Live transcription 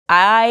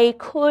I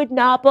could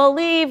not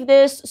believe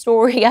this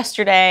story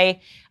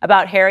yesterday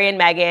about Harry and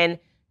Meghan.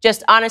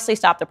 Just honestly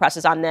stop the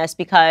presses on this,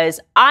 because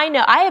I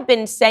know I have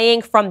been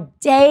saying from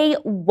day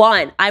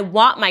one, I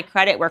want my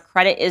credit where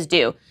credit is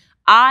due.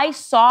 I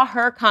saw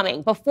her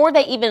coming before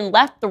they even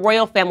left the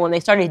royal family when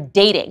they started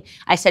dating.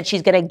 I said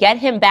she's going to get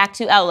him back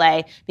to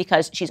LA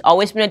because she's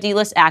always been a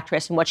D-list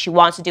actress, and what she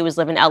wants to do is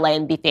live in LA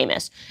and be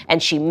famous.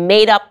 And she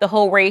made up the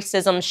whole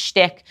racism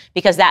shtick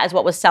because that is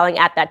what was selling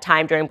at that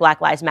time during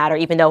Black Lives Matter,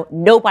 even though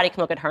nobody can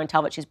look at her and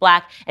tell that she's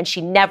black. And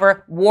she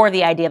never wore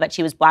the idea that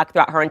she was black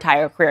throughout her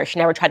entire career. She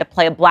never tried to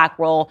play a black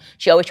role.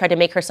 She always tried to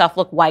make herself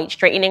look white,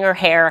 straightening her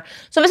hair.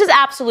 So this is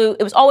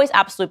it was always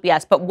absolute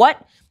BS. But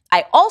what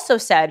I also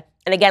said,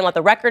 and again, what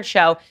the records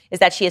show, is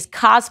that she is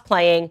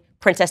cosplaying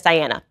Princess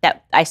Diana.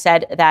 That I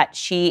said that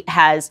she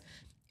has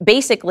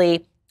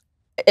basically,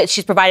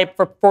 she's provided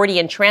for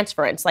Freudian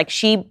transference. Like,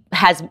 she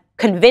has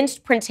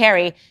convinced Prince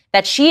Harry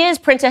that she is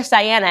Princess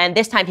Diana and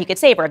this time he could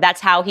save her.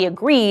 That's how he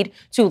agreed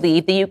to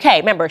leave the UK.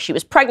 Remember, she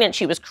was pregnant,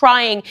 she was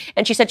crying,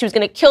 and she said she was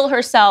going to kill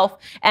herself,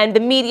 and the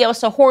media was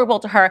so horrible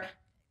to her,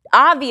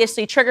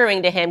 obviously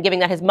triggering to him, given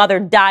that his mother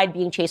died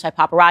being chased by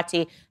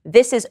paparazzi.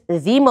 This is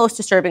the most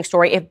disturbing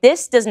story. If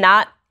this does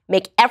not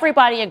make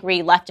everybody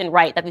agree left and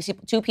right that these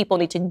two people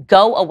need to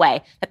go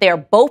away, that they are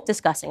both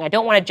disgusting. I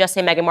don't want to just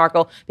say Meghan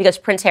Markle, because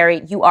Prince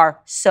Harry, you are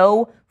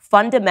so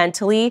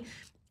fundamentally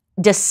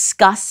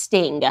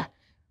disgusting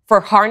for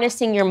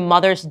harnessing your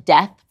mother's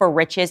death for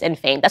riches and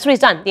fame. That's what he's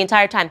done the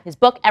entire time. His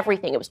book,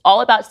 everything. It was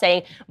all about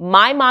saying,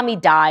 my mommy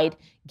died,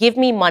 give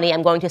me money,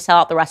 I'm going to sell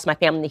out the rest of my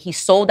family. He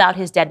sold out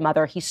his dead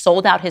mother. He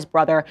sold out his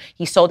brother.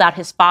 He sold out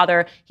his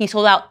father. He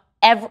sold out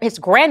his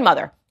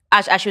grandmother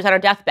as she was on her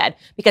deathbed,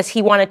 because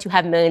he wanted to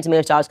have millions and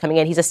millions of dollars coming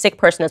in. He's a sick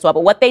person as well.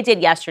 But what they did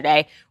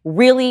yesterday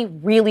really,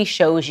 really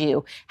shows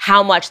you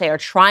how much they are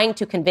trying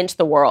to convince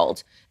the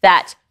world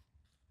that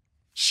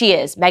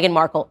Meghan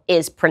Markle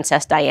is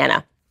Princess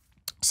Diana.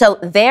 So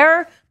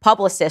their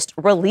publicist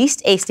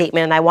released a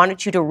statement, and I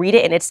wanted you to read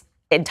it in its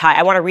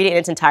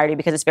entirety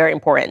because it's very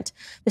important.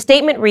 The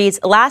statement reads,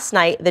 last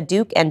night, the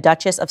Duke and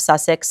Duchess of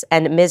Sussex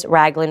and Ms.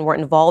 Raglan were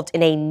involved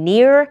in a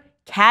near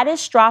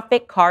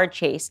catastrophic car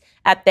chase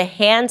at the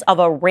hands of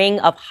a ring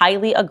of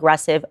highly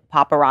aggressive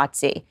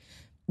paparazzi.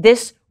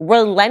 This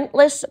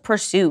relentless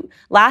pursuit,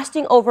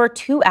 lasting over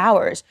 2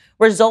 hours,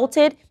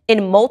 resulted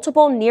in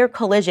multiple near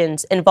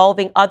collisions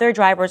involving other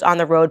drivers on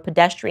the road,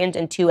 pedestrians,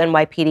 and 2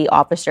 NYPD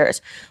officers.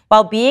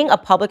 While being a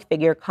public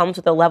figure comes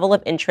with a level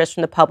of interest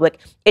from the public,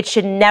 it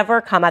should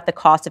never come at the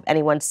cost of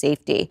anyone's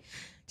safety.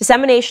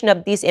 Dissemination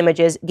of these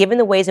images, given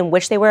the ways in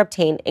which they were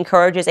obtained,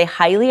 encourages a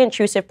highly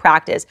intrusive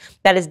practice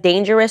that is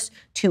dangerous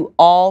to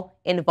all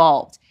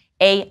involved.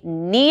 A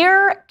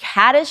near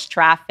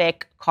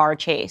catastrophic car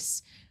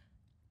chase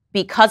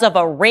because of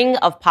a ring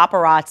of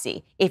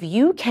paparazzi. If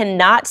you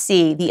cannot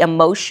see the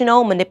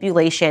emotional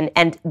manipulation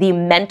and the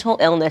mental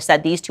illness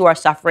that these two are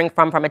suffering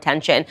from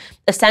attention,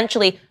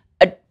 essentially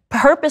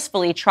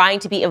purposefully trying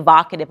to be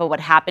evocative of what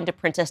happened to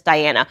Princess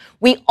Diana.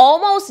 We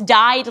almost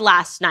died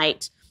last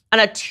night on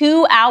a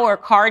 2-hour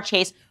car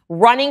chase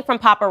running from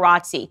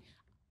paparazzi.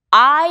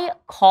 I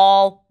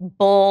call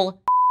bull,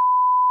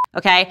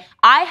 okay?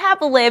 I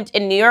have lived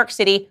in New York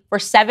City for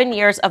 7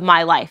 years of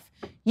my life.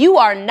 You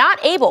are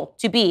not able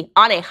to be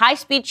on a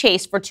high-speed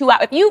chase for 2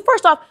 hours.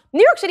 First off,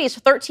 New York City is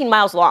 13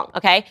 miles long,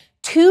 okay?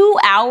 2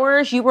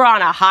 hours you were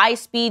on a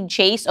high-speed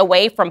chase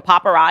away from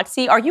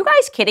paparazzi? Are you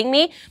guys kidding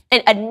me?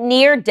 And a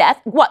near death,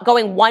 what,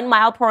 going 1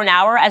 mile per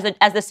hour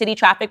as the city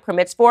traffic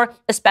permits for,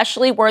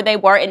 especially where they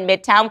were in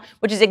Midtown,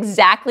 which is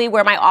exactly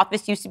where my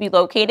office used to be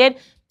located?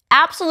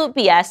 Absolute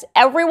BS.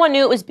 Everyone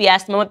knew it was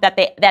BS the moment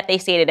that they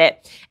stated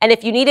it. And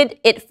if you needed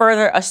it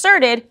further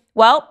asserted,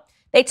 well,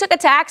 they took a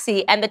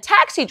taxi, and the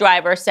taxi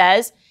driver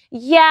says,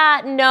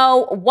 yeah,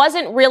 no,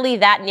 wasn't really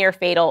that near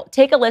fatal.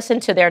 Take a listen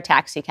to their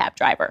taxi cab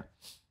driver.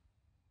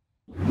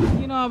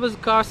 You know, I was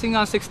crossing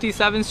on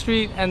 67th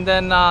Street, and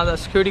then the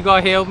security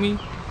guard hailed me.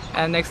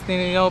 And next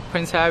thing you know,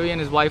 Prince Harry and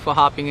his wife were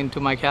hopping into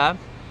my cab.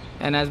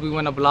 And as we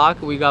went a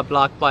block, we got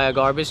blocked by a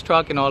garbage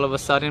truck, and all of a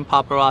sudden,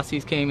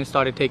 paparazzis came and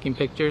started taking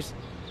pictures.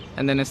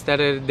 And then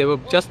they were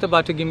just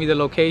about to give me the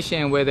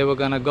location where they were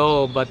gonna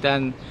go, but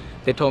then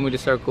they told me to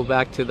circle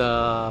back to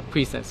the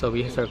precinct, so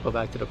we circled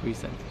back to the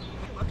precinct.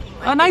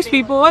 Nice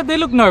people, they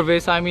look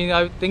nervous. I mean,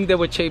 I think they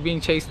were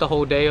being chased the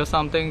whole day or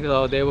something,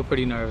 so they were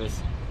pretty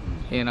nervous,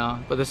 you know.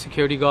 But the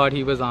security guard,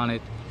 he was on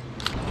it.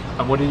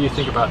 And what did you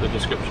think about the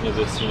description of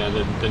this, you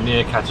know, the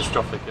near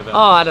catastrophic event?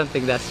 Oh, I don't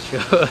think that's true.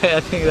 I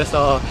think that's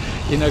all,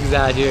 you know,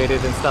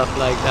 exaggerated and stuff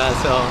like that,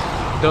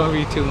 so don't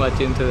read too much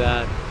into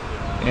that.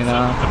 You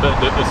know.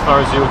 But as far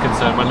as you were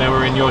concerned, when they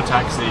were in your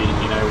taxi,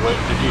 you know,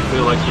 did you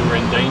feel like you were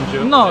in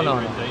danger? No.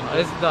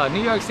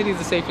 New York City is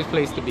the safest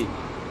place to be,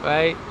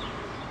 right?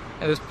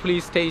 And there's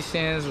police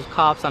stations, there's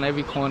cops on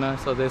every corner,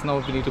 so there's no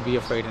need to be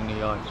afraid in New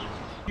York.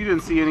 You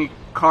didn't see any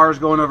cars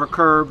going over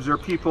curbs or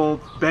people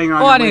banging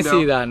on your window? Oh, I didn't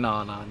see that.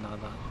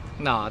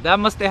 No, that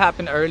must have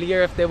happened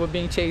earlier if they were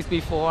being chased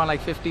before on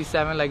like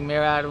 57, like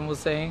Mayor Adam was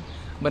saying,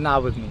 but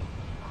not with me.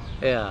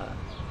 Yeah.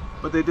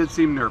 But they did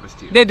seem nervous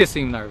to you. They did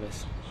seem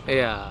nervous.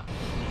 Yeah.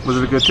 Was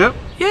it a good tip?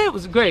 Yeah, it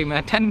was great,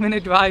 man.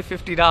 10-minute drive,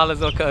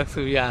 $50. Okay, that's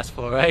what you asked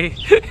for, right?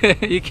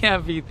 You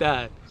can't beat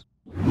that.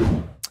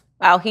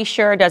 Wow, he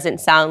sure doesn't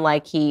sound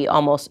like he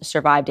almost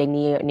survived a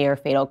near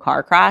fatal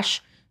car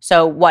crash.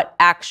 So what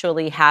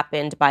actually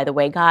happened, by the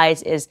way,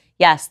 guys, is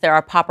yes, there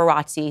are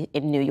paparazzi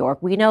in New York.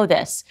 We know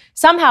this.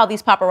 Somehow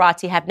these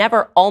paparazzi have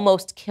never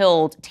almost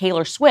killed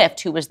Taylor Swift,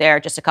 who was there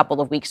just a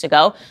couple of weeks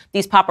ago.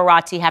 These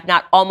paparazzi have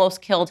not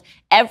almost killed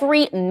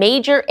every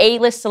major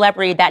A-list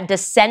celebrity that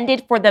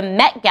descended for the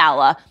Met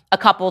Gala a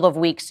couple of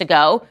weeks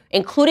ago,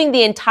 including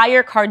the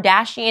entire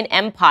Kardashian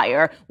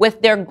empire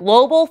with their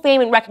global fame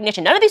and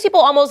recognition. None of these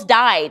people almost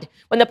died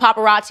when the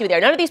paparazzi were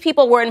there. None of these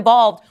people were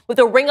involved with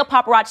a ring of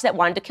paparazzi that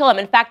wanted to kill him.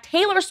 In fact,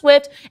 Taylor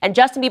Swift and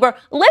Justin Bieber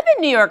live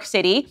in New York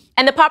City,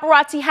 and the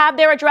paparazzi have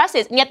their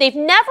addresses, and yet they've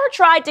never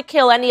tried to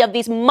kill any of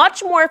these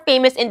much more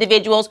famous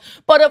individuals.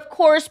 But of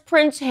course,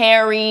 Prince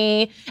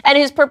Harry and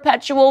his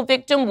perpetual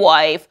victim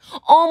wife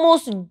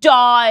almost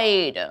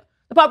died.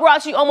 The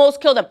paparazzi almost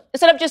killed him.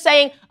 Instead of just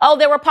saying, oh,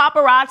 there were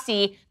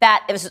paparazzi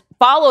that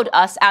followed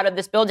us out of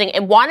this building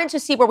and wanted to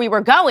see where we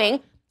were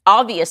going,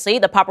 obviously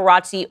the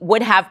paparazzi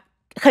would have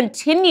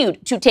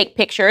continued to take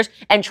pictures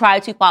and try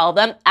to follow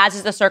them, as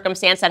is the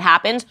circumstance that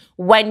happens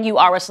when you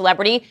are a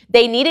celebrity.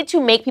 They needed to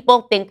make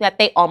people think that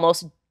they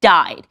almost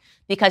died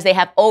because they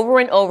have over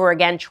and over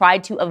again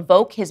tried to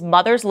evoke his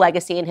mother's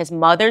legacy and his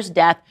mother's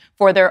death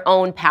for their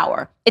own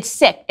power. It's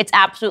sick. It's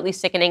absolutely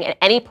sickening. And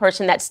any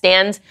person that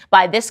stands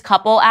by this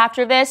couple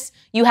after this,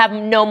 you have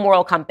no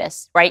moral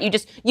compass, right? You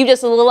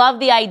just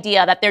love the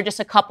idea that they're just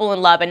a couple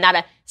in love and not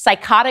a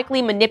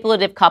psychotically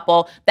manipulative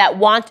couple that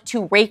want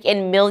to rake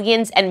in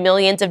millions and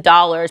millions of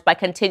dollars by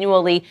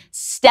continually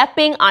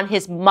stepping on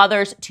his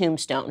mother's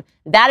tombstone.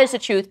 That is the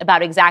truth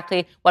about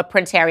exactly what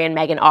Prince Harry and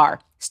Meghan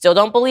are. Still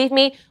don't believe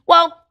me?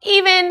 Well,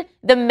 even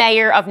the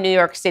mayor of New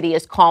York City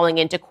is calling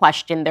into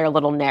question their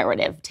little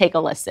narrative. Take a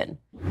listen.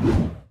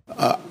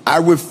 I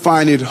would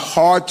find it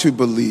hard to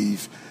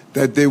believe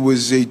that there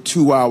was a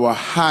 2-hour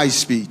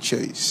high-speed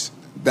chase.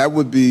 That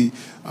would be,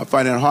 I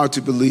find it hard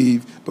to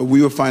believe, but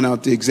we will find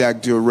out the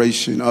exact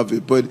duration of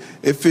it. But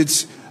if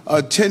it's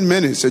 10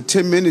 minutes, a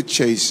 10-minute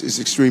chase is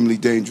extremely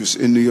dangerous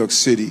in New York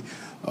City.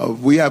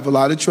 We have a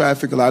lot of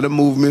traffic, a lot of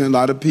movement, a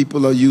lot of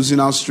people are using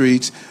our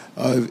streets.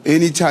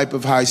 Any type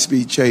of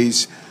high-speed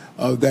chase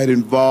that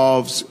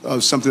involves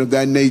something of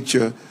that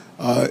nature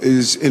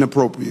is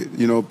inappropriate.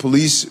 You know,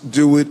 police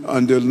do it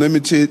under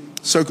limited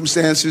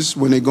circumstances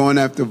when they're going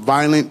after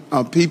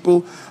violent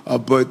people,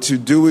 but to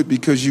do it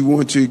because you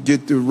want to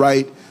get the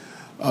right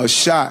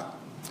shot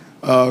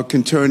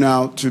can turn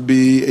out to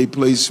be a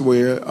place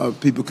where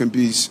people can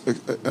be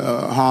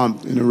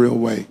harmed in a real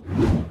way.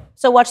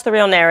 So what's the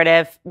real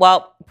narrative?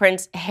 Well,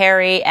 Prince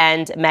Harry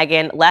and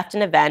Meghan left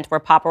an event where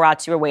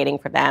paparazzi were waiting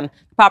for them.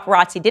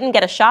 Paparazzi didn't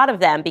get a shot of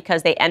them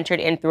because they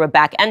entered in through a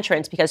back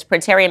entrance because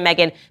Prince Harry and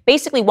Meghan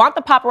basically want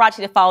the paparazzi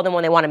to follow them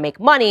when they want to make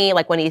money,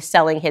 like when he's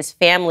selling his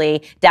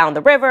family down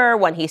the river,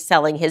 when he's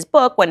selling his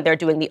book, when they're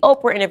doing the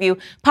Oprah interview.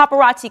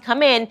 Paparazzi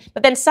come in,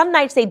 but then some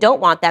nights they don't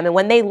want them. And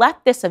when they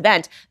left this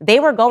event, they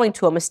were going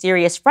to a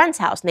mysterious friend's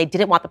house and they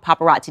didn't want the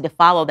paparazzi to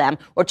follow them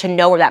or to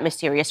know where that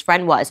mysterious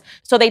friend was.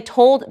 So they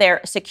told their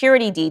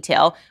security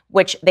detail,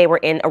 which they were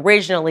in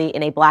originally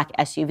in a black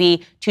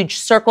SUV, to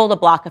circle the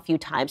block a few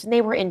times. And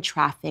they were in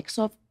traffic.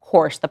 So of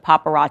course, the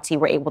paparazzi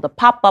were able to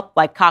pop up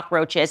like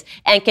cockroaches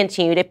and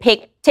continue to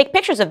take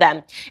pictures of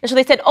them. And so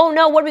they said, oh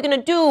no, what are we going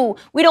to do?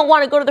 We don't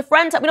want to go to the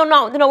friend's house. We don't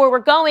know where we're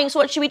going. So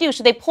what should we do?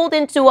 So they pulled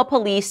into a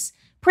police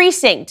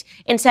precinct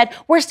and said,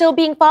 we're still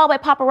being followed by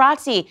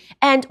paparazzi.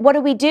 And what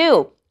do we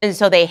do? And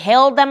so they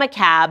hailed them a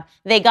cab,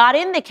 they got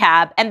in the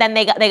cab, and then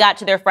they got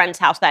to their friend's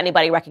house without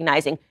anybody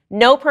recognizing.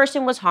 No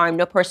person was harmed,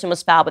 no person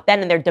was foul, but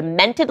then in their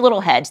demented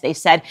little heads, they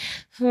said,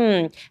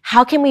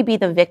 how can we be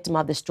the victim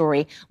of the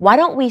story? Why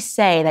don't we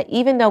say that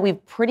even though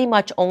we've pretty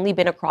much only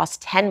been across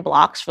 10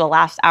 blocks for the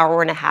last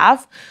hour and a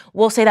half,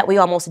 we'll say that we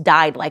almost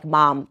died like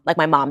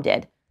my mom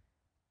did.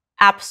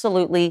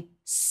 Absolutely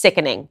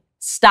sickening.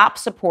 Stop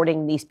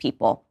supporting these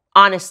people.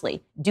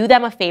 Honestly, do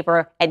them a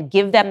favor and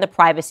give them the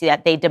privacy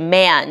that they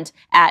demand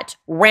at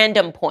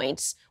random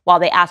points while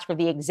they ask for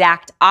the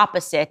exact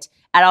opposite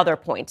at other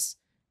points.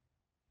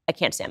 I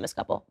can't stand this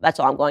couple. That's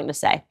all I'm going to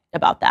say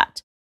about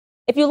that.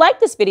 If you like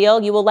this video,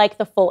 you will like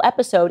the full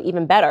episode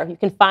even better. You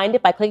can find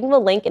it by clicking the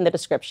link in the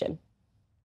description.